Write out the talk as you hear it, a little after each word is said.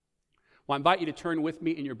Well, I invite you to turn with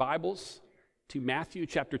me in your Bibles to Matthew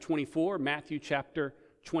chapter 24. Matthew chapter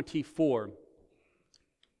 24.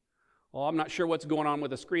 Well, I'm not sure what's going on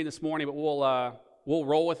with the screen this morning, but we'll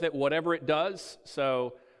roll with it, whatever it does.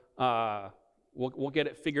 So we'll get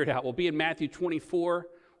it figured out. We'll be in Matthew 24.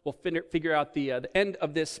 We'll figure out the end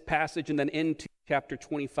of this passage and then into chapter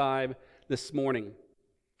 25 this morning.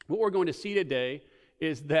 What we're going to see today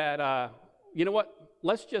is that, you know what?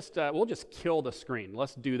 We'll just kill the screen.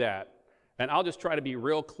 Let's do that. And I'll just try to be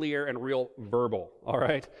real clear and real verbal, all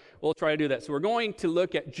right? We'll try to do that. So we're going to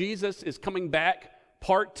look at Jesus is Coming Back,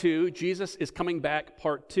 Part 2. Jesus is Coming Back,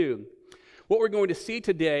 Part 2. What we're going to see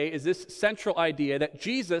today is this central idea that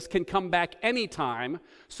Jesus can come back anytime,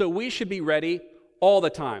 so we should be ready all the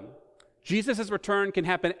time. Jesus' return can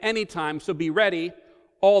happen anytime, so be ready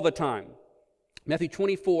all the time. Matthew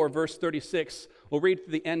 24, verse 36, we'll read to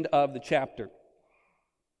the end of the chapter.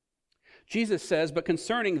 Jesus says, "But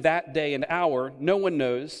concerning that day and hour, no one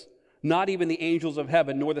knows, not even the angels of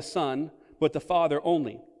heaven, nor the Son, but the Father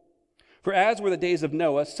only. For as were the days of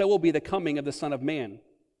Noah, so will be the coming of the Son of Man.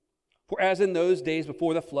 For as in those days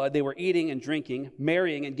before the flood, they were eating and drinking,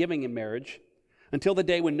 marrying and giving in marriage, until the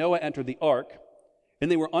day when Noah entered the ark, and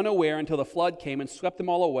they were unaware until the flood came and swept them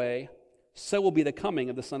all away, so will be the coming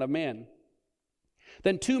of the Son of Man.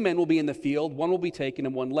 Then 2 men will be in the field, one will be taken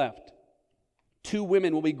and one left. 2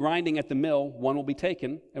 women will be grinding at the mill, one will be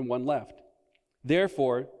taken and one left.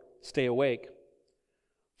 Therefore, stay awake.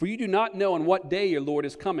 For you do not know on what day your Lord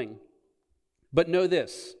is coming. But know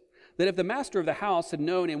this, that if the master of the house had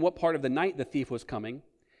known in what part of the night the thief was coming,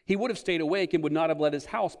 he would have stayed awake and would not have let his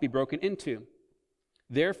house be broken into.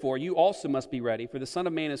 Therefore, you also must be ready, for the Son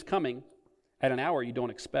of Man is coming at an hour you don't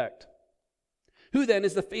expect. Who then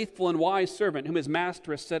is the faithful and wise servant whom his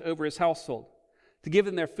master has set over his household, to give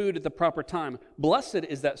them their food at the proper time? Blessed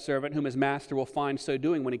is that servant whom his master will find so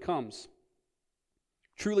doing when he comes.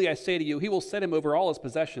 Truly I say to you, he will set him over all his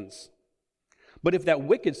possessions. But if that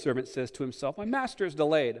wicked servant says to himself, my master is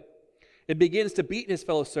delayed, and begins to beat his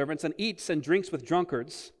fellow servants and eats and drinks with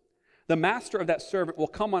drunkards, the master of that servant will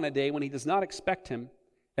come on a day when he does not expect him,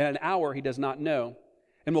 at an hour he does not know,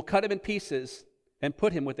 and will cut him in pieces and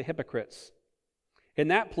put him with the hypocrites. In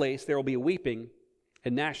that place there will be weeping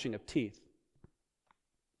and gnashing of teeth."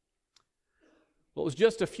 Well, it was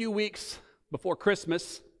just a few weeks before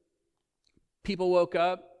Christmas. People woke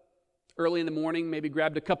up early in the morning, maybe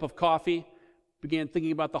grabbed a cup of coffee, began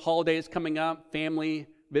thinking about the holidays coming up, family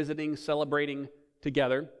visiting, celebrating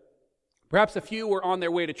together. Perhaps a few were on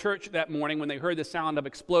their way to church that morning when they heard the sound of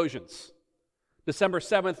explosions. December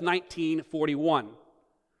 7th, 1941,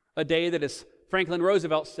 a day that, as Franklin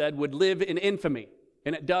Roosevelt said, would live in infamy,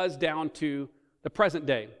 and it does down to the present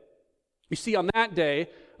day. You see, on that day,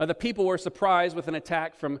 the people were surprised with an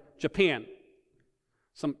attack from Japan.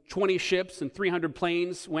 Some 20 ships and 300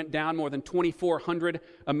 planes went down. More than 2,400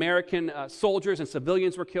 American soldiers and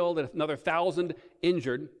civilians were killed, and another 1,000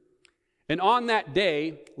 injured. And on that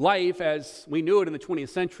day, life as we knew it in the 20th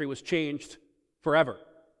century was changed forever.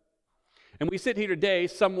 And we sit here today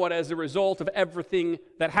somewhat as a result of everything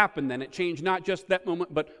that happened then. It changed not just that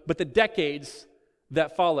moment, but the decades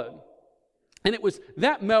that followed. And it was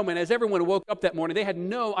that moment, as everyone woke up that morning, they had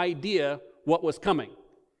no idea what was coming.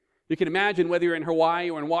 You can imagine whether you're in Hawaii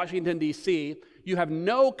or in Washington, D.C., you have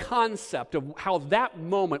no concept of how that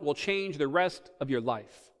moment will change the rest of your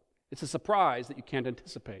life. It's a surprise that you can't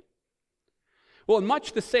anticipate. Well, in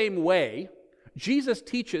much the same way, Jesus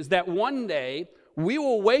teaches that one day we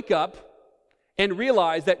will wake up and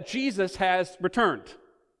realize that Jesus has returned.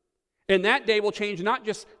 And that day will change not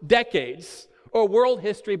just decades or world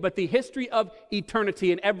history, but the history of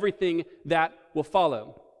eternity and everything that will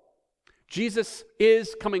follow. Jesus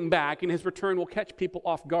is coming back, and his return will catch people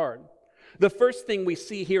off guard. The first thing we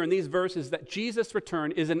see here in these verses is that Jesus'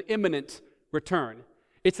 return is an imminent return.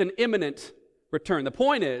 It's an imminent return. The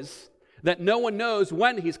point is that no one knows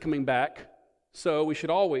when he's coming back, so we should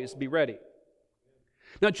always be ready.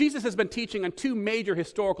 Now, Jesus has been teaching on 2 major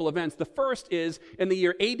historical events. The first is in the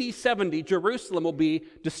year AD 70, Jerusalem will be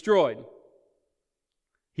destroyed.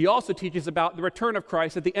 He also teaches about the return of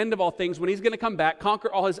Christ at the end of all things, when he's going to come back,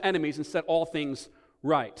 conquer all his enemies, and set all things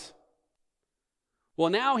right. Well,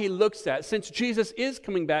 now he looks at, since Jesus is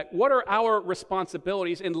coming back, what are our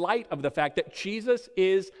responsibilities in light of the fact that Jesus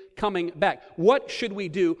is coming back? What should we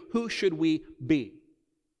do? Who should we be?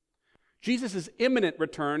 Jesus' imminent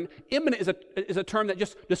return, imminent is a term that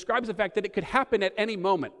just describes the fact that it could happen at any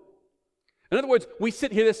moment. In other words, we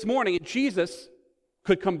sit here this morning and Jesus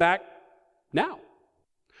could come back now.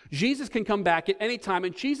 Jesus can come back at any time,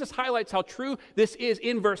 and Jesus highlights how true this is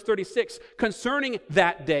in verse 36. Concerning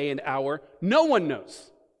that day and hour, no one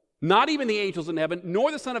knows. Not even the angels in heaven,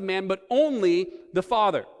 nor the Son of Man, but only the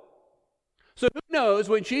Father. So who knows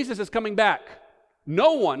when Jesus is coming back?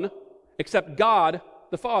 No one except God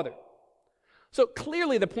the Father. So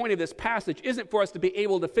clearly the point of this passage isn't for us to be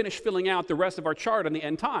able to finish filling out the rest of our chart on the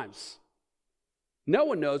end times. No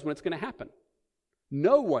one knows when it's going to happen.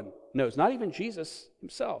 No one knows, not even Jesus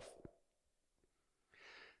himself.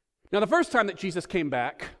 Now, the first time that Jesus came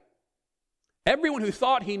back, everyone who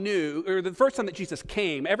thought he knew, or the first time that Jesus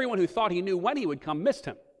came, everyone who thought he knew when he would come missed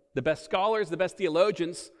him. The best scholars, the best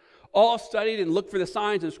theologians, all studied and looked for the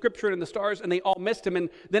signs in Scripture and the stars, and they all missed him. And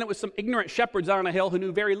then it was some ignorant shepherds out on a hill who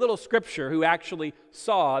knew very little Scripture who actually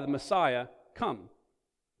saw the Messiah come.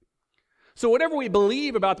 So whatever we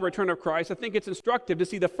believe about the return of Christ, I think it's instructive to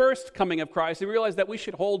see the first coming of Christ and realize that we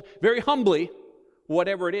should hold very humbly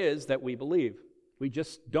whatever it is that we believe. We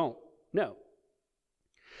just don't know.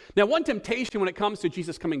 Now, one temptation when it comes to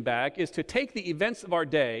Jesus coming back is to take the events of our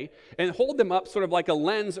day and hold them up sort of like a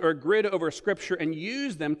lens or a grid over Scripture and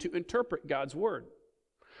use them to interpret God's Word.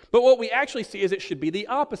 But what we actually see is it should be the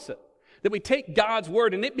opposite. That we take God's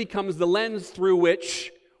Word and it becomes the lens through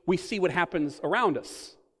which we see what happens around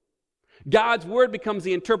us. God's Word becomes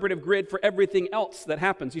the interpretive grid for everything else that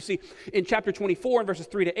happens. You see, in chapter 24 and verses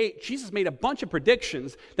 3 to 8, Jesus made a bunch of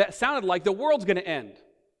predictions that sounded like the world's going to end.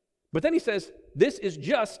 But then he says, this is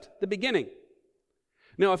just the beginning.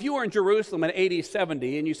 Now, if you were in Jerusalem in AD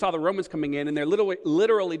 70 and you saw the Romans coming in and they're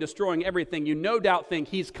literally destroying everything, you no doubt think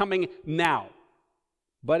he's coming now.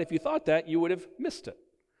 But if you thought that, you would have missed it.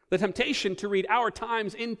 The temptation to read our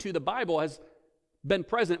times into the Bible has been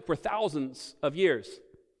present for thousands of years.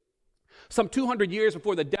 Some 200 years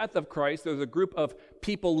before the death of Christ, there was a group of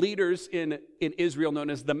people, leaders in Israel known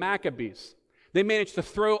as the Maccabees. They managed to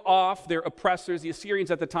throw off their oppressors, the Assyrians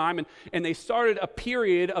at the time, and they started a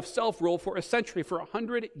period of self-rule for a century. For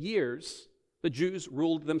 100 years, the Jews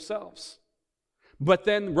ruled themselves. But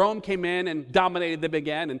then Rome came in and dominated them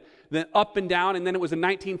again, and then up and down, and then it was in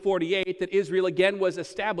 1948 that Israel again was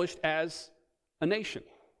established as a nation.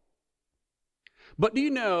 But do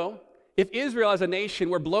you know, if Israel as a nation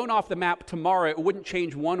were blown off the map tomorrow, it wouldn't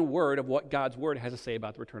change one word of what God's Word has to say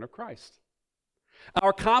about the return of Christ.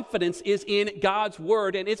 Our confidence is in God's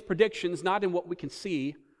Word and its predictions, not in what we can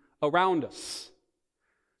see around us.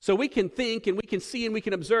 So we can think and we can see and we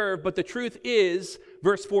can observe, but the truth is,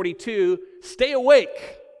 verse 42, stay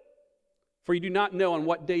awake, for you do not know on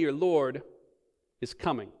what day your Lord is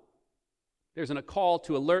coming. There's a call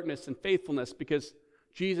to alertness and faithfulness because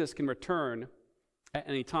Jesus can return at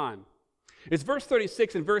any time. It's verse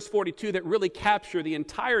 36 and verse 42 that really capture the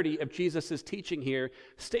entirety of Jesus' teaching here.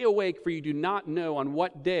 Stay awake, for you do not know on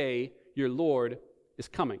what day your Lord is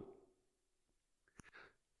coming.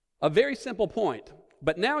 A very simple point,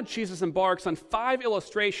 but now Jesus embarks on 5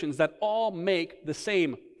 illustrations that all make the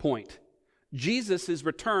same point. Jesus'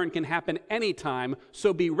 return can happen anytime,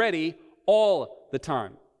 so be ready all the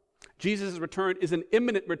time. Jesus' return is an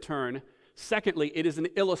imminent return. Secondly, it is an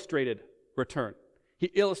illustrated return. He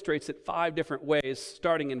illustrates it 5 different ways,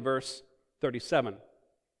 starting in verse 37.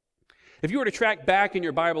 If you were to track back in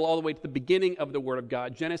your Bible all the way to the beginning of the Word of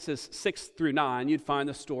God, Genesis 6 through 9, you'd find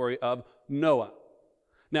the story of Noah.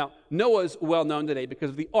 Now, Noah is well known today because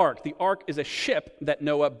of the ark. The ark is a ship that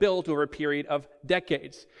Noah built over a period of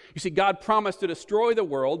decades. You see, God promised to destroy the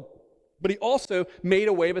world, but he also made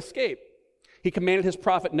a way of escape. He commanded his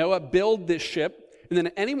prophet Noah, build this ship, and then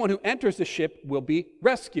anyone who enters the ship will be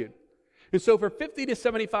rescued. And so for 50 to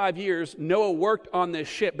 75 years, Noah worked on this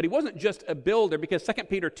ship, but he wasn't just a builder, because 2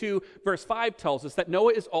 Peter 2, verse 5 tells us that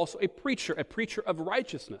Noah is also a preacher of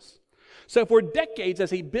righteousness. So for decades,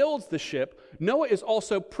 as he builds the ship, Noah is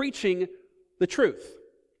also preaching the truth.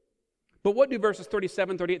 But what do verses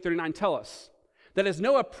 37, 38, 39 tell us? That as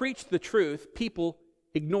Noah preached the truth, people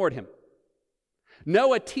ignored him.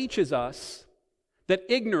 Noah teaches us that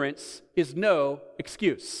ignorance is no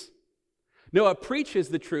excuse. Noah preaches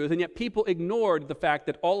the truth, and yet people ignored the fact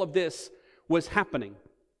that all of this was happening.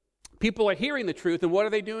 People are hearing the truth, and what are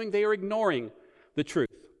they doing? They are ignoring the truth.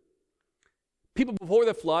 People before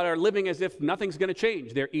the flood are living as if nothing's going to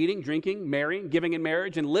change. They're eating, drinking, marrying, giving in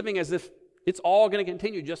marriage, and living as if it's all going to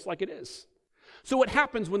continue just like it is. So what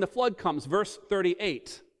happens when the flood comes? Verse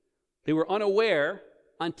 38. They were unaware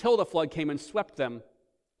until the flood came and swept them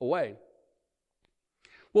away.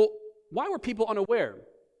 Well, why were people unaware?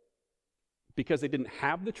 Because they didn't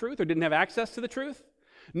have the truth or didn't have access to the truth?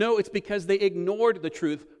 No, it's because they ignored the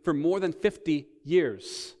truth for more than 50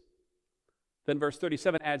 years. Then verse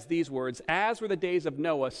 37 adds these words, as were the days of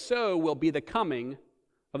Noah, so will be the coming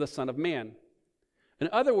of the Son of Man. In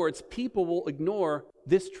other words, people will ignore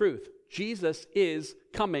this truth. Jesus is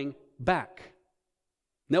coming back.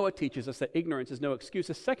 Noah teaches us that ignorance is no excuse.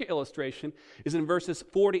 The second illustration is in verses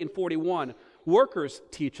 40 and 41. Workers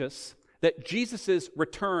teach us that Jesus'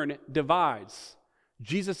 return divides.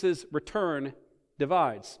 Jesus' return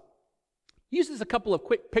divides. He uses a couple of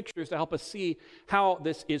quick pictures to help us see how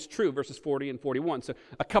this is true, verses 40 and 41. So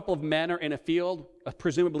a couple of men are in a field,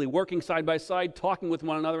 presumably working side by side, talking with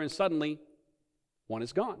one another, and suddenly one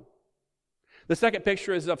is gone. The second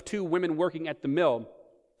picture is of two women working at the mill.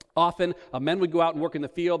 Often, men would go out and work in the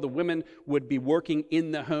field. The women would be working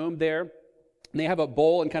in the home there. And they have a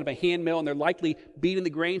bowl and kind of a hand mill, and they're likely beating the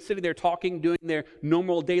grain, sitting there talking, doing their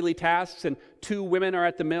normal daily tasks. And two women are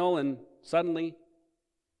at the mill, and suddenly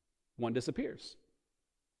one disappears.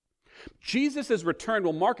 Jesus' return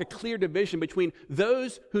will mark a clear division between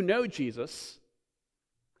those who know Jesus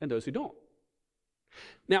and those who don't.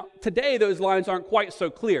 Now, today, those lines aren't quite so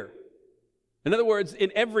clear. In other words,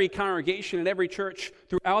 in every congregation, in every church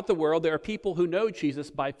throughout the world, there are people who know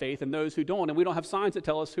Jesus by faith and those who don't, and we don't have signs that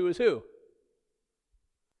tell us who is who.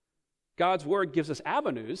 God's word gives us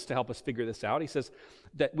avenues to help us figure this out. He says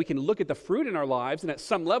that we can look at the fruit in our lives and at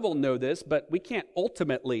some level know this, but we can't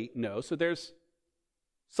ultimately know. So there's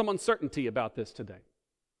some uncertainty about this today.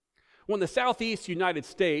 Well, in the southeast United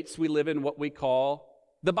States, we live in what we call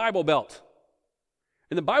the Bible Belt.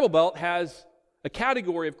 And the Bible Belt has a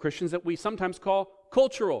category of Christians that we sometimes call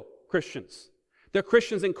cultural Christians. They're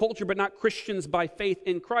Christians in culture, but not Christians by faith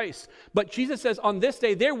in Christ. But Jesus says on this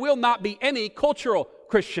day, there will not be any cultural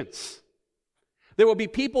Christians. There will be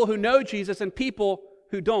people who know Jesus and people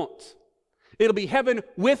who don't. It'll be heaven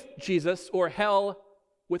with Jesus or hell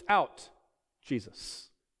without Jesus.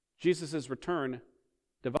 Jesus' return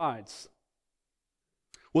divides.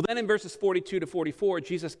 Well, then in verses 42 to 44,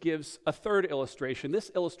 Jesus gives a third illustration.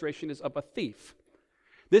 This illustration is of a thief.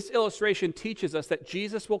 This illustration teaches us that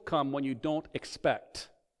Jesus will come when you don't expect.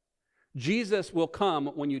 Jesus will come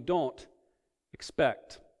when you don't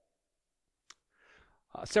expect.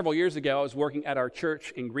 Several years ago, I was working at our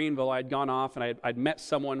church in Greenville. I had gone off and I'd met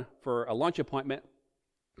someone for a lunch appointment.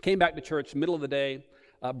 Came back to church, middle of the day,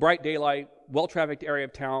 bright daylight, well-trafficked area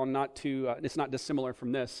of town, it's not dissimilar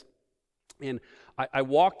from this. And I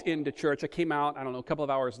walked into church. I came out, a couple of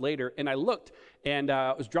hours later, and I looked, and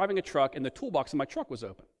I was driving a truck, and the toolbox in my truck was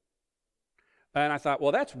open. And I thought,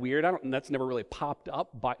 well, that's weird. That's never really popped up.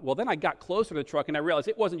 Well, then I got closer to the truck, and I realized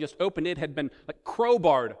it wasn't just open. It had been like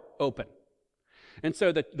crowbarred open. And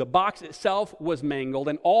so the box itself was mangled,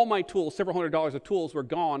 and all my tools, several $100s of tools, were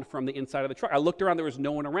gone from the inside of the truck. I looked around, there was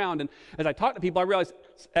no one around, and as I talked to people, I realized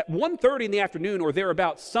at 1:30 in the afternoon or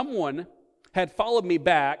thereabouts, someone had followed me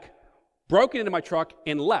back, broken into my truck,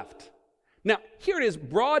 and left. Now, here it is,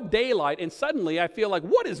 broad daylight, and suddenly I feel like,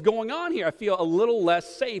 what is going on here? I feel a little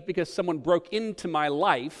less safe because someone broke into my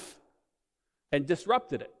life and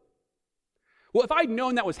disrupted it. Well, if I'd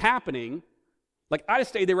known that was happening, I'd have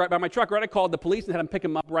stayed there right by my truck, right? I called the police and had him pick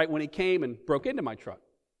him up right when he came and broke into my truck.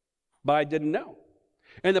 But I didn't know.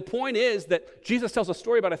 And the point is that Jesus tells a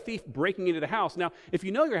story about a thief breaking into the house. Now, if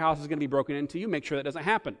you know your house is going to be broken into, you make sure that doesn't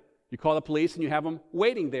happen. You call the police and you have them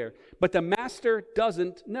waiting there. But the master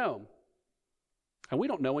doesn't know. And we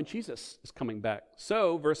don't know when Jesus is coming back.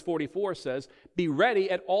 So, verse 44 says, "Be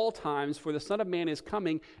ready at all times, for the Son of Man is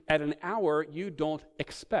coming at an hour you don't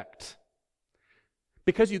expect."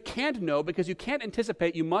 Because you can't know, because you can't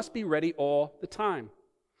anticipate, you must be ready all the time.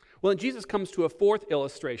 Well, then Jesus comes to a fourth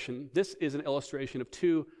illustration. This is an illustration of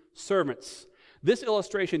two servants. This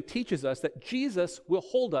illustration teaches us that Jesus will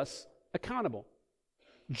hold us accountable.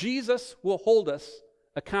 Jesus will hold us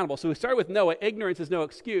accountable. So we started with Noah, ignorance is no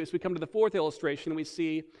excuse. We come to the fourth illustration and we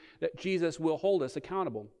see that Jesus will hold us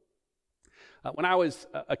accountable. When I was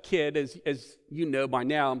a kid, as you know by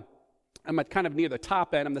now, I'm kind of near the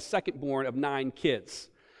top end. I'm the second born of 9 kids.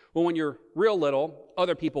 Well, when you're real little,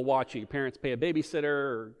 other people watch you. Your parents pay a babysitter,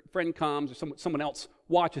 or a friend comes, or someone else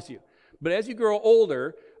watches you. But as you grow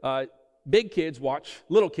older, big kids watch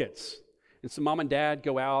little kids. And so mom and dad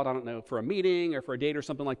go out, for a meeting or for a date or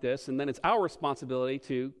something like this, and then it's our responsibility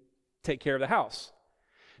to take care of the house.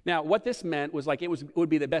 Now, what this meant was it would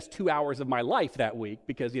be the best 2 hours of my life that week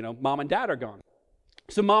because, mom and dad are gone.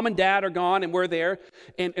 So mom and dad are gone and we're there.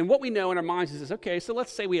 And what we know in our minds is, okay, so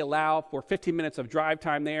let's say we allow for 15 minutes of drive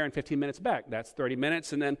time there and 15 minutes back. That's 30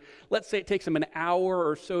 minutes. And then let's say it takes them an hour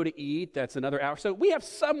or so to eat. That's another hour. So we have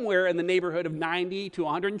somewhere in the neighborhood of 90 to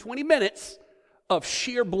 120 minutes of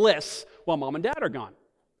sheer bliss while mom and dad are gone.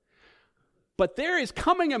 But there is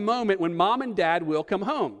coming a moment when mom and dad will come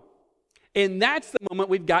home. And that's the moment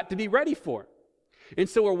we've got to be ready for. And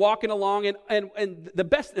so we're walking along and the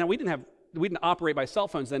best, now we didn't operate by cell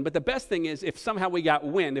phones then, but the best thing is if somehow we got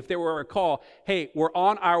wind, if there were a call, hey, we're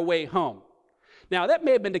on our way home. Now, that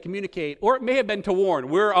may have been to communicate, or it may have been to warn,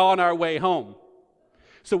 we're on our way home.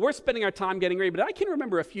 So we're spending our time getting ready, but I can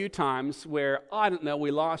remember a few times where, I don't know,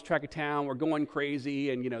 we lost track of town, we're going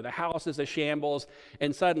crazy, and, the house is a shambles,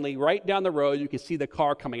 and suddenly, right down the road, you can see the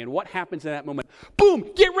car coming, and what happens in that moment?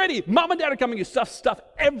 Boom, get ready, Mom and Dad are coming, you stuff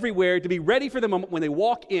everywhere to be ready for the moment when they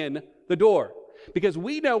walk in the door. Because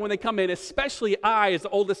we know when they come in, especially I as the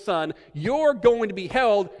oldest son, you're going to be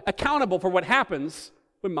held accountable for what happens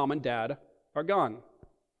when Mom and Dad are gone.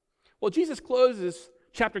 Well, Jesus closes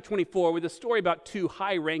chapter 24 with a story about two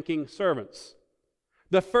high-ranking servants.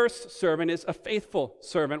 The first servant is a faithful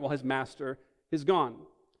servant while his master is gone.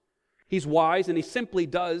 He's wise and he simply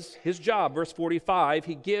does his job. Verse 45,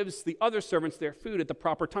 he gives the other servants their food at the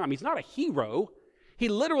proper time. He's not a hero. He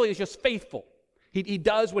literally is just faithful. He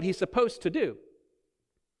does what he's supposed to do.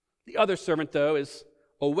 The other servant, though, is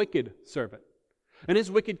a wicked servant. And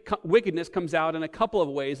his wickedness comes out in a couple of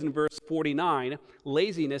ways in verse 49,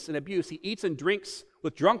 laziness and abuse. He eats and drinks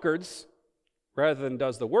with drunkards rather than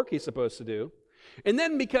does the work he's supposed to do. And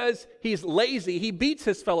then because he's lazy, he beats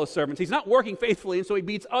his fellow servants. He's not working faithfully, and so he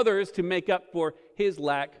beats others to make up for his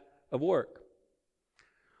lack of work.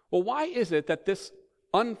 Well, why is it that this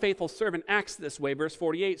unfaithful servant acts this way? Verse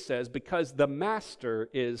 48 says, because the master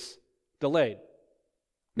is delayed.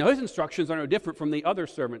 Now, his instructions are no different from the other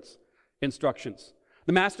servant's instructions.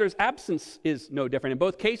 The master's absence is no different. In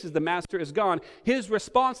both cases, the master is gone. His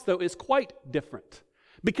response, though, is quite different.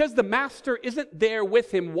 Because the master isn't there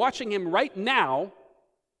with him, watching him right now,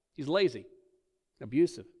 he's lazy,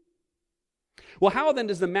 abusive. Well, how then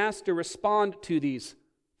does the master respond to these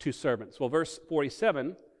two servants? Well, verse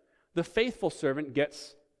 47, the faithful servant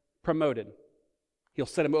gets promoted. He'll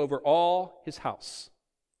set him over all his house.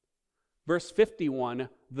 Verse 51,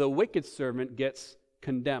 the wicked servant gets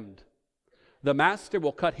condemned. The master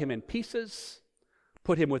will cut him in pieces,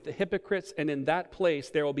 put him with the hypocrites, and in that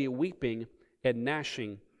place there will be weeping and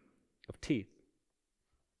gnashing of teeth.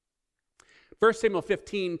 1 Samuel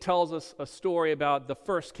 15 tells us a story about the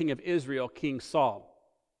first king of Israel, King Saul.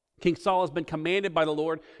 King Saul has been commanded by the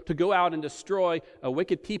Lord to go out and destroy a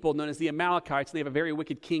wicked people known as the Amalekites, and they have a very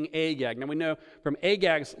wicked king, Agag. Now we know from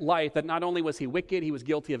Agag's life that not only was he wicked, he was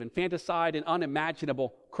guilty of infanticide and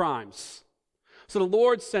unimaginable crimes. So the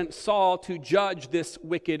Lord sent Saul to judge this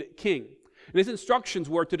wicked king. And his instructions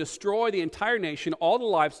were to destroy the entire nation, all the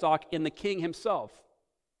livestock, and the king himself.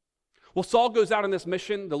 Well, Saul goes out on this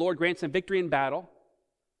mission. The Lord grants him victory in battle.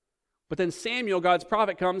 But then Samuel, God's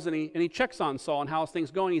prophet, comes and he checks on Saul and how's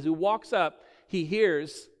things going. As he walks up, he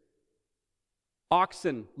hears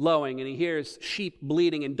oxen lowing, and he hears sheep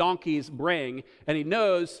bleating and donkeys braying, and he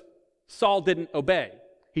knows Saul didn't obey.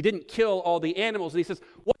 He didn't kill all the animals. And he says,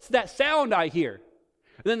 "What's that sound I hear?"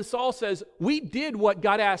 And then Saul says, "We did what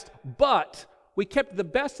God asked, but we kept the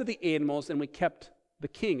best of the animals and we kept the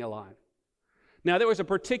king alive." Now, there was a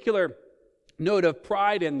particular note of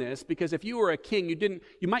pride in this, because if you were a king,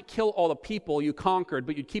 you might kill all the people you conquered,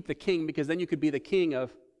 but you'd keep the king because then you could be the king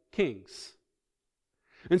of kings.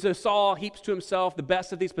 And so Saul heaps to himself the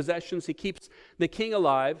best of these possessions. He keeps the king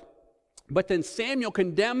alive. But then Samuel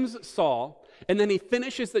condemns Saul, and then he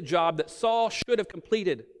finishes the job that Saul should have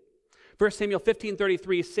completed. 1 Samuel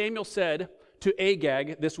 15:33, Samuel said to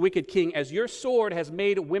Agag, this wicked king, "As your sword has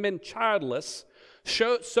made women childless,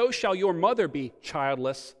 so shall your mother be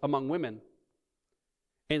childless among women."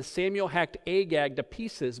 And Samuel hacked Agag to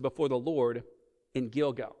pieces before the Lord in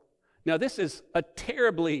Gilgal. Now, this is a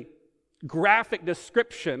terribly graphic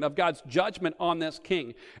description of God's judgment on this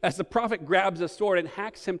king as the prophet grabs a sword and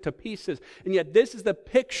hacks him to pieces. And yet this is the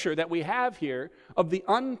picture that we have here of the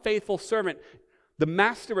unfaithful servant. The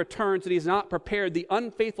master returns and he's not prepared. The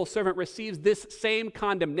unfaithful servant receives this same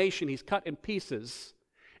condemnation. He's cut in pieces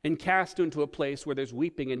and cast into a place where there's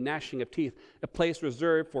weeping and gnashing of teeth, a place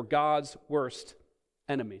reserved for God's worst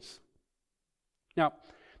enemies. Now,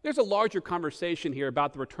 there's a larger conversation here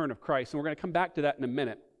about the return of Christ, and we're going to come back to that in a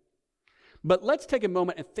minute. But let's take a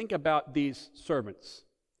moment and think about these servants.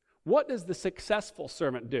 What does the successful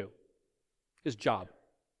servant do? His job.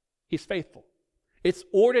 He's faithful. It's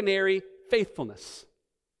ordinary faithfulness.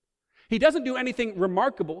 He doesn't do anything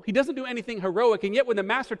remarkable. He doesn't do anything heroic, and yet when the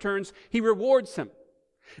master turns, he rewards him.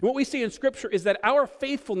 And what we see in Scripture is that our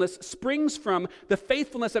faithfulness springs from the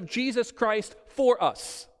faithfulness of Jesus Christ for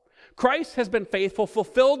us. Christ has been faithful,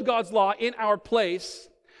 fulfilled God's law in our place.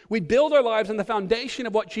 We build our lives on the foundation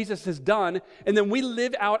of what Jesus has done, and then we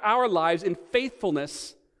live out our lives in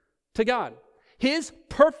faithfulness to God. His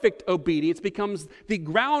perfect obedience becomes the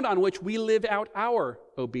ground on which we live out our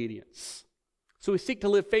obedience. So we seek to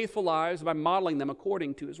live faithful lives by modeling them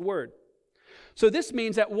according to His Word. So this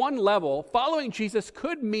means at one level, following Jesus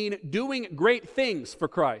could mean doing great things for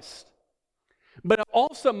Christ. But it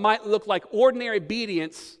also might look like ordinary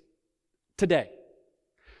obedience today.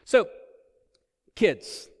 So,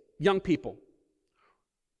 kids, young people,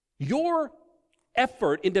 your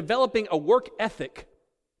effort in developing a work ethic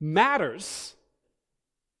matters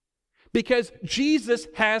because Jesus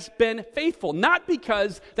has been faithful. Not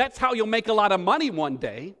because that's how you'll make a lot of money one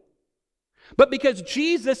day, but because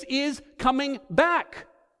Jesus is coming back.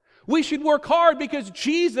 We should work hard because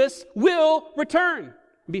Jesus will return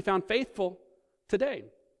and be found faithful today.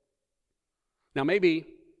 Now, maybe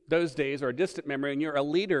those days are a distant memory and you're a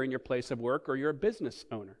leader in your place of work or you're a business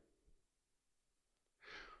owner.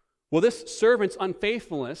 Well, this servant's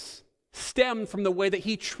unfaithfulness stemmed from the way that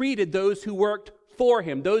he treated those who worked for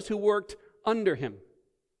him, those who worked under him.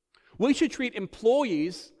 We should treat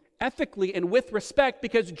employees ethically and with respect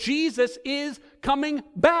because Jesus is coming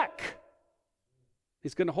back.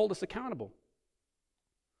 He's going to hold us accountable.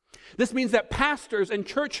 This means that pastors and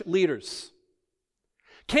church leaders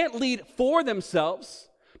can't lead for themselves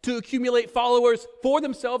to accumulate followers for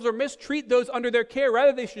themselves or mistreat those under their care.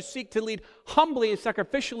 Rather, they should seek to lead humbly and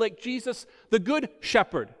sacrificially like Jesus, the good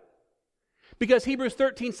shepherd. Because Hebrews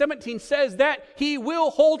 13:17 says that he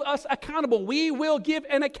will hold us accountable. We will give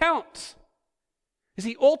an account. You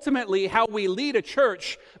see, ultimately, how we lead a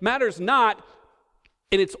church matters not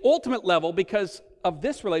in its ultimate level because of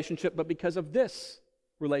this relationship, but because of this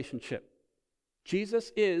relationship.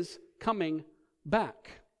 Jesus is coming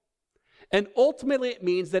back. And ultimately, it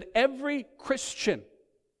means that every Christian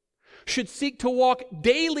should seek to walk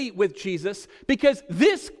daily with Jesus because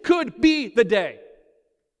this could be the day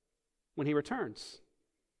when he returns.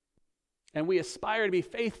 And we aspire to be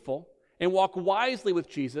faithful and walk wisely with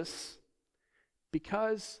Jesus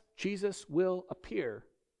because Jesus will appear.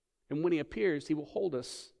 And when he appears, he will hold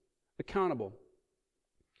us accountable.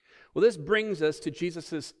 Well, this brings us to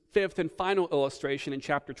Jesus' fifth and final illustration in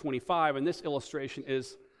chapter 25, and this illustration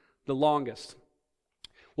is the longest.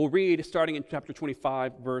 We'll read starting in chapter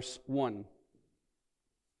 25, verse 1.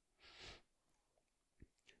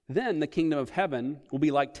 Then the kingdom of heaven will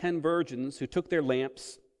be like 10 virgins who took their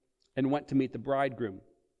lamps and went to meet the bridegroom.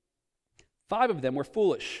 5 of them were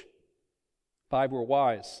foolish, 5 were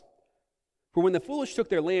wise. For when the foolish took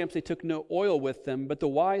their lamps, they took no oil with them, but the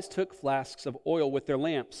wise took flasks of oil with their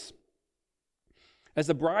lamps. As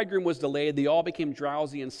the bridegroom was delayed, they all became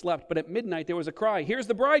drowsy and slept. But at midnight there was a cry, "Here's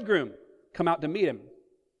the bridegroom! Come out to meet him."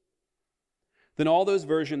 Then all those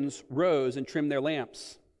virgins rose and trimmed their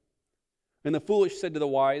lamps. And the foolish said to the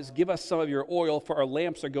wise, "Give us some of your oil, for our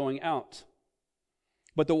lamps are going out."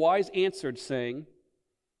 But the wise answered, saying,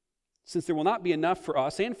 "Since there will not be enough for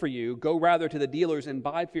us and for you, go rather to the dealers and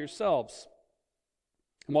buy for yourselves."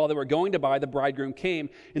 And while they were going to buy, the bridegroom came,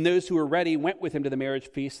 and those who were ready went with him to the marriage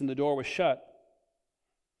feast, and the door was shut.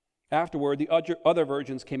 Afterward, the other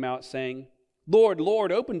virgins came out, saying, "Lord, Lord,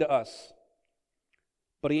 open to us."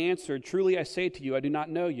 But he answered, "Truly I say to you, I do not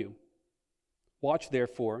know you. Watch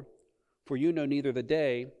therefore, for you know neither the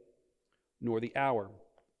day nor the hour."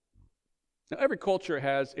 Now, every culture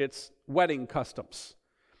has its wedding customs.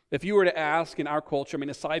 If you were to ask in our culture,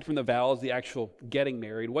 aside from the vows, the actual getting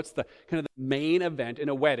married, what's the kind of the main event in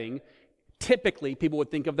a wedding? Typically, people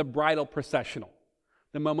would think of the bridal processional.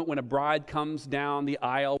 The moment when a bride comes down the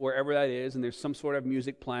aisle, wherever that is, and there's some sort of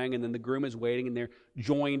music playing, and then the groom is waiting, and they're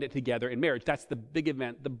joined together in marriage. That's the big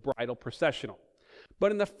event, the bridal processional.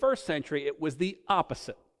 But in the first century, it was the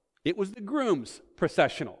opposite. It was the groom's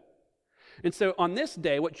processional. And so on this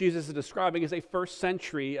day, what Jesus is describing is a first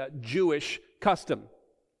century Jewish custom.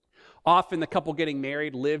 Often the couple getting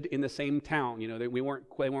married lived in the same town. They weren't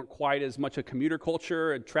quite as much a commuter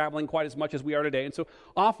culture and traveling quite as much as we are today. And so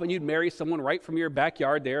often you'd marry someone right from your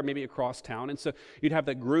backyard there, maybe across town. And so you'd have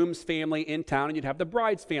the groom's family in town and you'd have the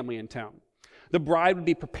bride's family in town. The bride would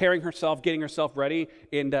be preparing herself, getting herself ready,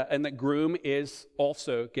 and the groom is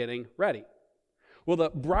also getting ready. Well, the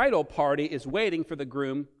bridal party is waiting for the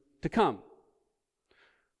groom to come.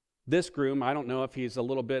 This groom, I don't know if he's like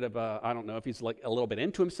a little bit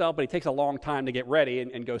into himself, but he takes a long time to get ready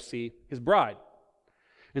and go see his bride.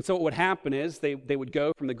 And so what would happen is they would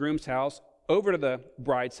go from the groom's house over to the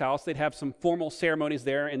bride's house. They'd have some formal ceremonies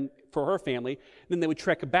there and for her family. Then they would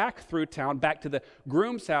trek back through town, back to the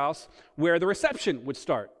groom's house where the reception would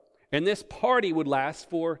start. And this party would last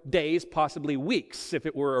for days, possibly weeks, if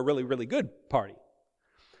it were a really, really good party.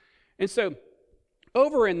 And so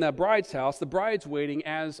over in the bride's house, the bride's waiting,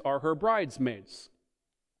 as are her bridesmaids.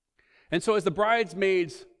 And so as the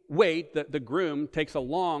bridesmaids wait, the groom takes a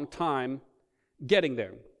long time getting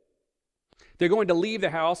there. They're going to leave the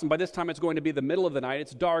house, and by this time it's going to be the middle of the night.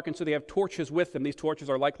 It's dark, and so they have torches with them. These torches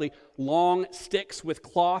are likely long sticks with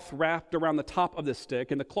cloth wrapped around the top of the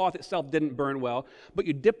stick, and the cloth itself didn't burn well, but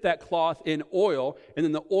you dip that cloth in oil, and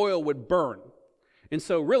then the oil would burn. And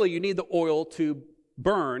so really you need the oil to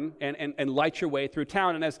burn and light your way through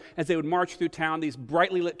town. And as they would march through town, these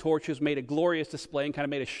brightly lit torches made a glorious display and kind of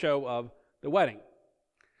made a show of the wedding.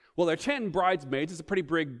 Well, there are 10 bridesmaids. It's a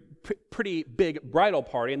pretty big bridal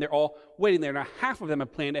party, and they're all waiting there. Now, half of them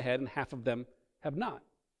have planned ahead, and half of them have not.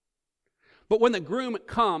 But when the groom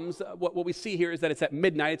comes, what we see here is that it's at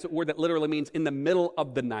midnight. It's a word that literally means in the middle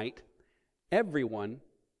of the night. Everyone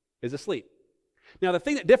is asleep. Now, the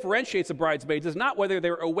thing that differentiates the bridesmaids is not whether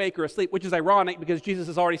they're awake or asleep, which is ironic because Jesus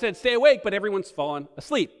has already said, stay awake, but everyone's fallen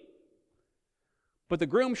asleep. But the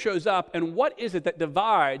groom shows up, and what is it that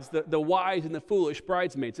divides the wise and the foolish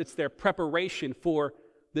bridesmaids? It's their preparation for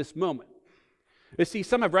this moment. You see,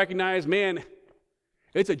 some have recognized, man,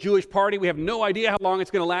 it's a Jewish party. We have no idea how long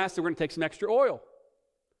it's going to last, so we're going to take some extra oil.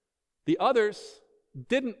 The others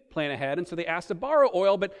didn't plan ahead, and so they asked to borrow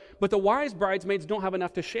oil, but the wise bridesmaids don't have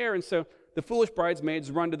enough to share, and so the foolish bridesmaids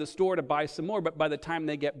run to the store to buy some more, but by the time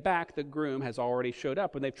they get back, the groom has already showed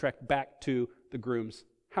up, and they've trekked back to the groom's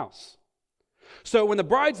house. So when the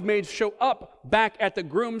bridesmaids show up back at the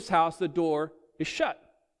groom's house, the door is shut.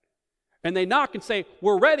 And they knock and say,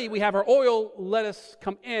 we're ready, we have our oil, let us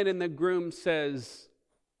come in. And the groom says,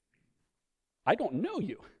 I don't know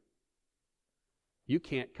you. You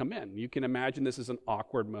can't come in. You can imagine this is an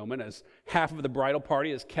awkward moment as half of the bridal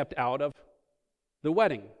party is kept out of the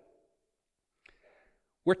wedding.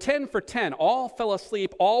 We're 10 for 10. All fell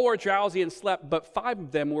asleep, all were drowsy and slept, but 5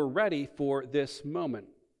 of them were ready for this moment.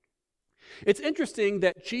 It's interesting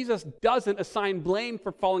that Jesus doesn't assign blame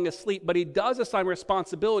for falling asleep, but he does assign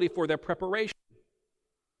responsibility for their preparation.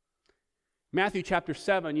 Matthew chapter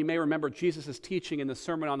 7, you may remember Jesus' teaching in the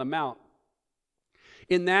Sermon on the Mount.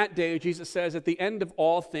 In that day, Jesus says, at the end of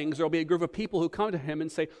all things, there will be a group of people who come to him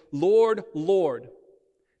and say, Lord, Lord,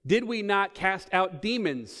 did we not cast out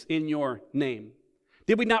demons in your name?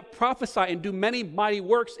 Did we not prophesy and do many mighty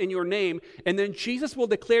works in your name? And then Jesus will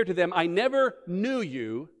declare to them, I never knew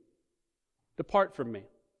you. Depart from me.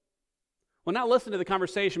 Well, now listen to the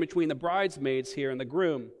conversation between the bridesmaids here and the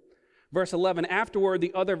groom. Verse 11, afterward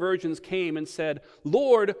the other virgins came and said,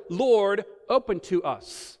 Lord, Lord, open to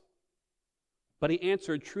us. But he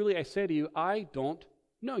answered, truly I say to you, I don't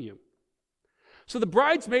know you. So the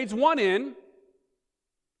bridesmaids want in.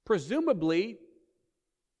 Presumably,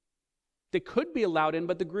 they could be allowed in,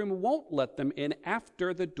 but the groom won't let them in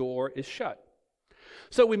after the door is shut.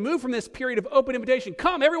 So we move from this period of open invitation,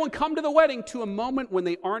 come, everyone come to the wedding, to a moment when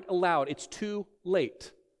they aren't allowed. It's too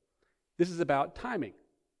late. This is about timing.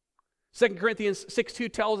 2 Corinthians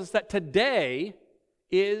 6:2 tells us that today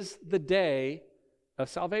is the day of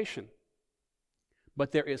salvation.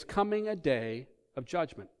 But there is coming a day of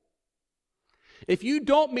judgment. If you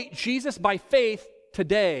don't meet Jesus by faith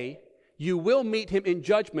today, you will meet him in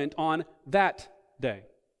judgment on that day.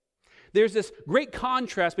 There's this great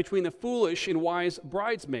contrast between the foolish and wise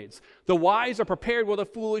bridesmaids. The wise are prepared while the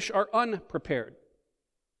foolish are unprepared.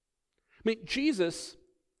 I mean, Jesus,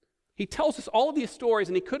 he tells us all of these stories,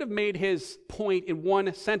 and he could have made his point in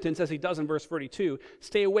one sentence, as he does in verse 42.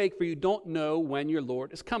 Stay awake, for you don't know when your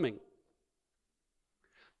Lord is coming.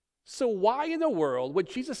 So why in the world would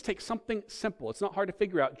Jesus take something simple? It's not hard to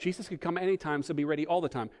figure out. Jesus could come anytime, so be ready all the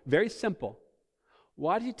time. Very simple.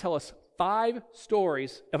 Why did he tell us 5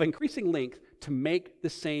 stories of increasing length to make the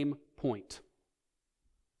same point?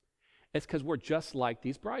 It's because we're just like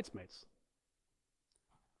these bridesmaids.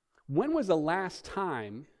 When was the last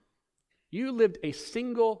time you lived a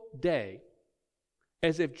single day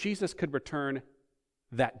as if Jesus could return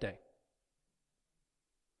that day?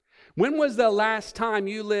 When was the last time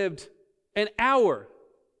you lived an hour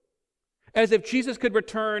as if Jesus could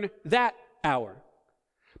return that hour?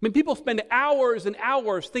 I mean, people spend hours and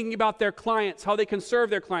hours thinking about their clients, how they can serve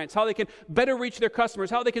their clients, how they can better reach their customers,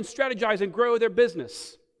 how they can strategize and grow their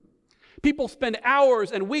business. People spend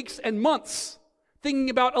hours and weeks and months thinking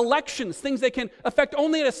about elections, things they can affect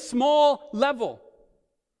only at a small level.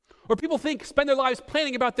 Or people spend their lives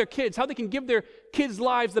planning about their kids, how they can give their kids'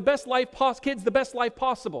 lives the best life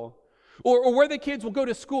possible. Or where their kids will go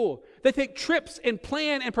to school. They take trips and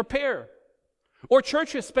plan and prepare. Or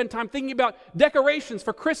churches spend time thinking about decorations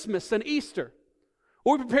for Christmas and Easter.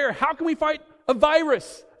 Or we prepare, how can we fight a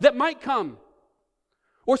virus that might come?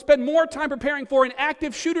 Or spend more time preparing for an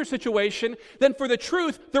active shooter situation than for the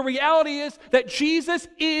truth. The reality is that Jesus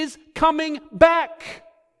is coming back.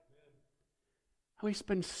 We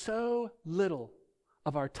spend so little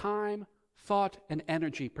of our time thought and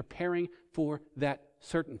energy preparing for that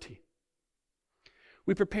certainty.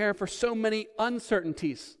 We prepare for so many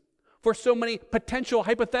uncertainties, for so many potential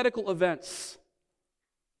hypothetical events.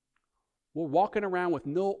 We're walking around with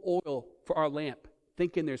no oil for our lamp,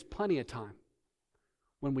 thinking there's plenty of time,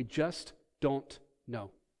 when we just don't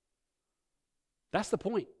know. That's the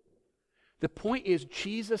point. The point is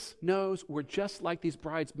Jesus knows we're just like these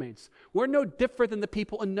bridesmaids. We're no different than the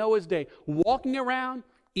people in Noah's day, walking around,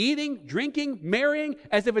 eating, drinking, marrying,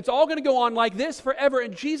 as if it's all going to go on like this forever,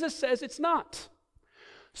 and Jesus says it's not.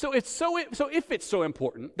 So if it's so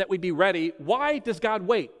important that we be ready, why does God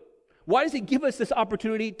wait? Why does he give us this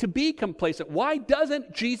opportunity to be complacent? Why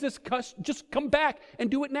doesn't Jesus just come back and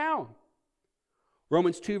do it now?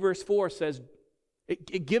 Romans 2 verse 4 says,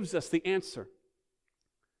 it gives us the answer.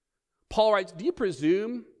 Paul writes, do you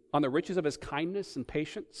presume on the riches of his kindness and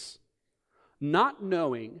patience, not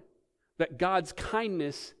knowing that God's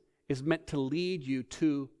kindness is meant to lead you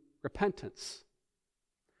to repentance?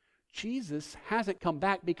 Jesus hasn't come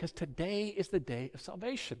back because today is the day of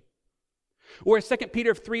salvation. Or 2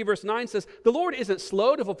 Peter 3 verse 9 says, the Lord isn't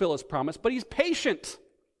slow to fulfill his promise, but he's patient,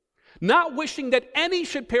 not wishing that any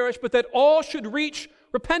should perish, but that all should reach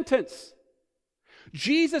repentance.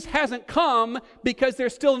 Jesus hasn't come because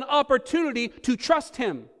there's still an opportunity to trust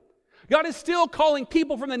him. God is still calling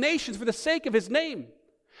people from the nations for the sake of his name.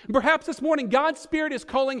 And perhaps this morning, God's Spirit is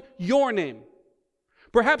calling your name.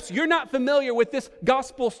 Perhaps you're not familiar with this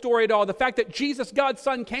gospel story at all. The fact that Jesus, God's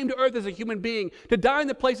Son, came to earth as a human being to die in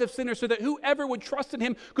the place of sinners so that whoever would trust in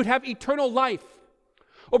him could have eternal life.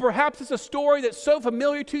 Or perhaps it's a story that's so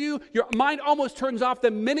familiar to you, your mind almost turns off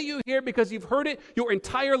the minute you hear it because you've heard it your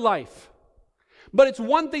entire life. But it's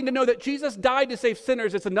one thing to know that Jesus died to save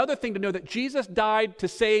sinners. It's another thing to know that Jesus died to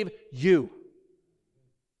save you.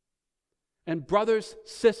 And brothers,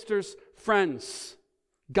 sisters, friends,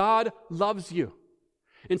 God loves you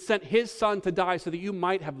and sent his Son to die so that you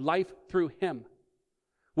might have life through him.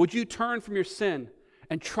 Would you turn from your sin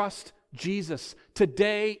and trust Jesus?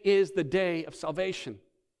 Today is the day of salvation.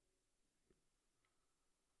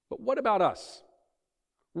 But what about us?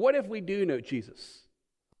 What if we do know Jesus?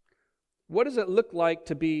 What does it look like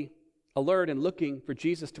to be alert and looking for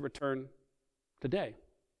Jesus to return today?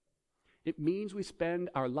 It means we spend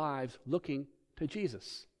our lives looking to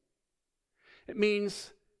Jesus. It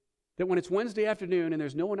means that when it's Wednesday afternoon and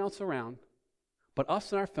there's no one else around but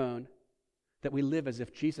us and our phone, that we live as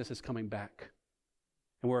if Jesus is coming back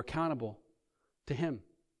and we're accountable to him.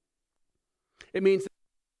 It means that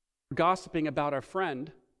we're gossiping about our friend.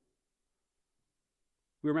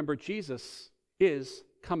 We remember Jesus is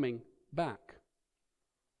coming back.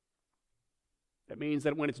 It means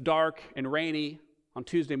that when it's dark and rainy on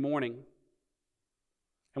Tuesday morning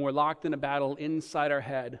and we're locked in a battle inside our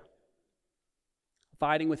head,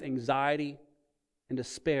 fighting with anxiety and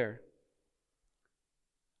despair,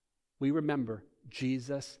 we remember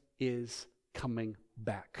Jesus is coming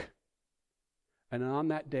back. And on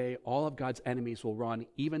that day, all of God's enemies will run,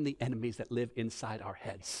 even the enemies that live inside our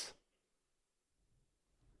heads.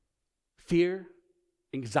 Fear,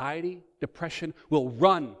 anxiety, depression will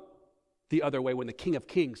run the other way when the King of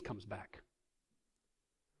Kings comes back.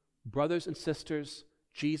 Brothers and sisters,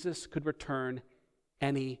 Jesus could return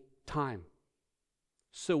any time.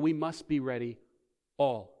 So we must be ready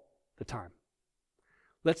all the time.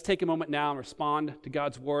 Let's take a moment now and respond to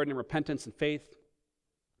God's word in repentance and faith.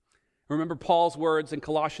 Remember Paul's words in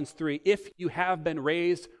Colossians 3, if you have been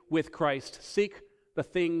raised with Christ, seek the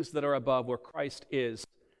things that are above where Christ is,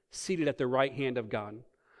 seated at the right hand of God.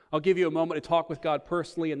 I'll give you a moment to talk with God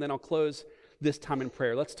personally, and then I'll close this time in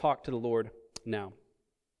prayer. Let's talk to the Lord now.